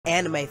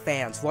Anime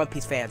fans, One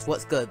Piece fans,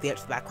 what's good? The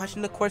answer to that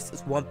question, of course,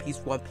 is One Piece.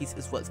 One Piece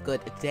is what's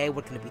good. And today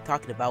we're going to be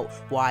talking about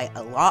why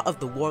a lot of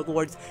the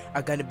Warlords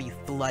are going to be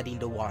flooding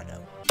the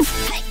WANO.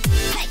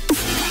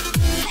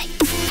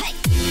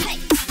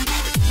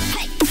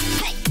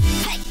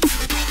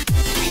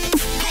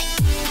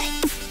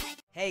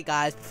 Hey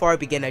guys, before I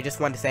begin, I just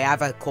want to say I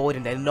have a cold,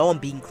 and I know I'm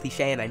being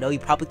cliche, and I know you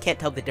probably can't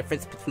tell the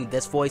difference between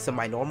this voice and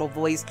my normal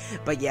voice,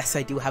 but yes,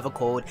 I do have a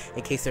cold,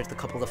 in case there's a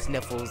couple of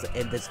sniffles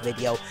in this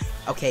video.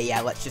 Okay, yeah,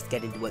 let's just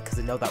get into it, because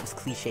I know that was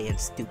cliche and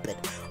stupid.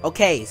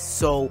 Okay,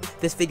 so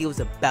this video is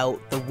about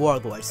the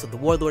Warlords. So the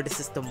Warlord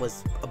system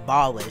was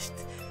abolished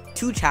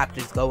 2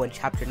 chapters ago in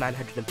chapter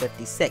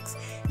 956.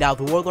 Now,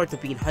 the Warlords are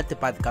being hunted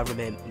by the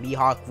government.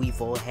 Mihawk,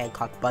 Weevil,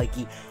 Hancock,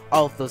 Buggy,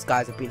 all of those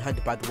guys are being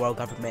hunted by the world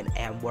government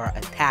and were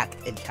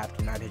attacked in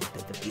chapter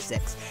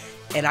 956.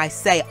 And I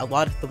say a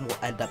lot of them will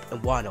end up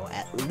in WANO,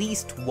 at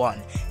least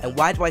one. And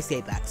why do I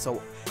say that?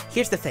 So,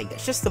 here's the thing,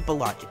 it's just simple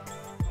logic.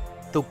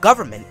 The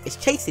government is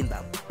chasing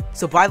them.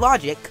 So by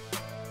logic,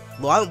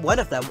 one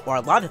of them, or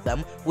a lot of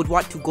them, would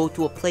want to go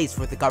to a place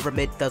where the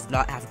government does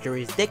not have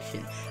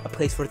jurisdiction, a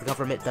place where the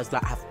government does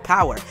not have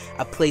power,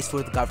 a place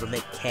where the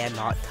government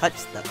cannot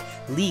touch them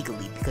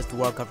legally, because the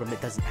world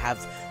government doesn't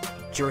have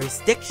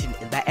jurisdiction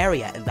in that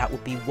area, and that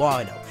would be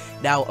WANO.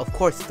 Now, of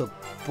course, the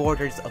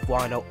borders of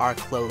WANO are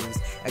closed,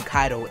 and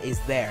Kaido is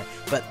there,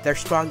 but they're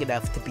strong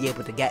enough to be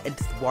able to get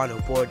into the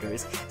WANO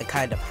borders and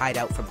kind of hide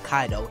out from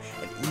Kaido,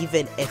 and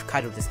even if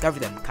Kaido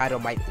discovered them, Kaido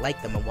might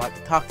like them and want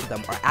to talk to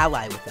them or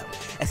ally with them,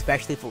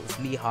 especially if it was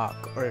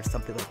Mihawk or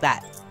something like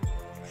that.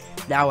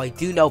 Now, I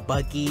do know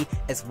Buggy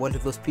is one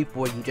of those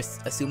people where you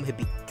just assume he'd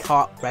be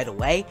caught right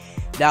away.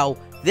 Now,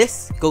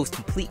 this goes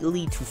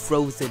completely to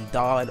Frozen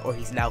Dawn, or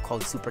he's now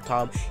called Super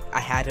Tom.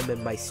 I had him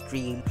in my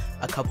stream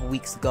a couple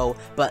weeks ago,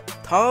 but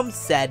Tom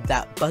said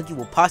that Buggy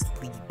will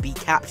possibly be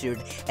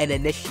captured and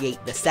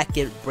initiate the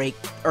second break,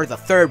 or the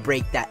third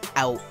break that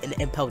out in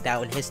Impel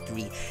Down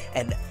history,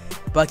 and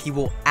Buggy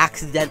will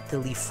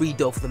accidentally free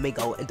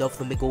Doflamingo, and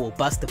Doflamingo will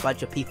bust a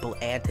bunch of people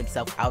and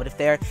himself out of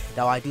there.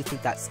 Now, I do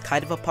think that's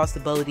kind of a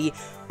possibility,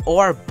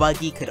 or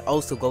Buggy could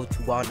also go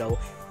to WANO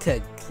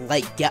to,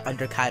 like, get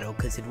under Kaido,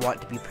 because he'd want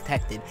to be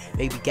protected.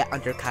 Maybe get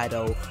under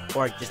Kaido,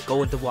 or just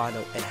go into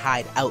WANO and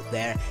hide out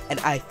there. And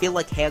I feel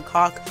like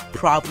Hancock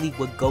probably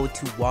would go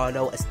to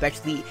WANO,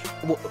 especially,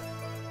 well,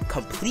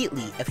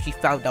 completely, if she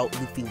found out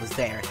Luffy was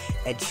there,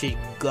 and she'd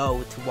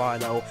go to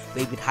WANO,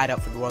 maybe to hide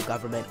out from the world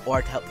government,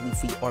 or to help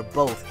Luffy, or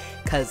both.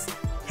 Because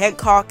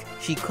Hancock,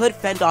 she could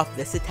fend off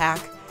this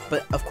attack,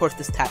 but of course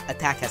this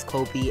attack has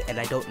Kobe, and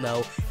I don't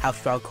know how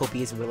strong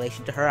Kobe is in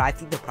relation to her. I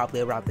think they're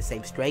probably around the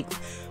same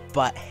strength,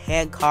 but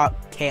Hancock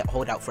can't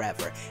hold out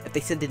forever. If they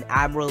send an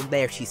Admiral in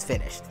there, she's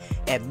finished.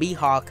 And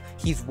Mihawk,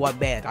 he's one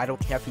man. I don't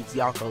care if he's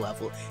Yonko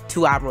level.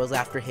 2 Admirals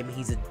after him,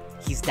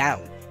 he's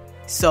down.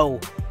 So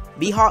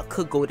Mihawk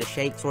could go to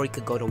Shanks, or he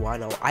could go to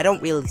WANO. I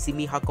don't really see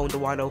Mihawk going to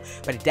WANO,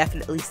 but I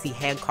definitely see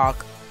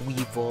Hancock,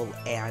 Weevil,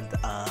 and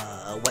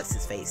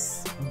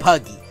what's-his-face?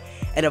 Buggy.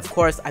 And of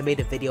course, I made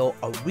a video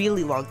a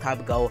really long time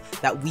ago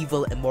that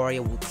Weevil and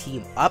Moria will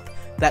team up.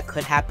 That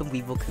could happen.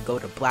 Weevil could go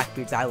to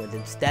Blackbeard's Island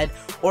instead,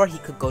 or he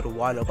could go to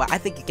WANO, but I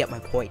think you get my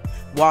point.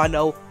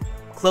 WANO,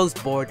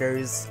 closed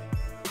borders,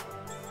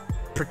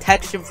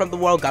 protection from the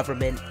world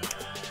government,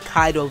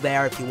 Kaido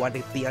there if you want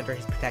to be under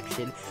his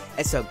protection.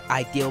 It's an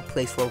ideal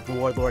place for the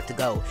Warlord to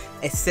go.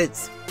 And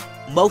since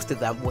most of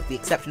them, with the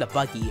exception of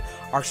Buggy,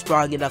 are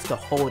strong enough to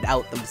hold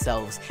out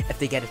themselves if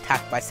they get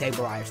attacked by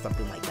samurai or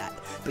something like that.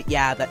 But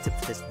yeah, that's it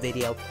for this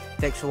video.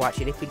 Thanks for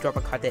watching. If you enjoyed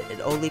my content, and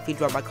only if you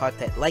enjoyed my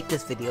content, like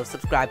this video,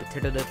 subscribe, and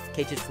turn on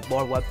notifications for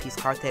more One Piece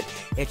content,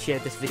 and share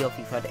this video if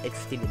you found it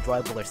interesting,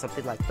 enjoyable, or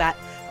something like that.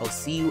 I'll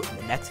see you in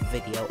the next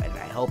video, and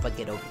I hope I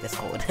get over this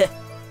cold.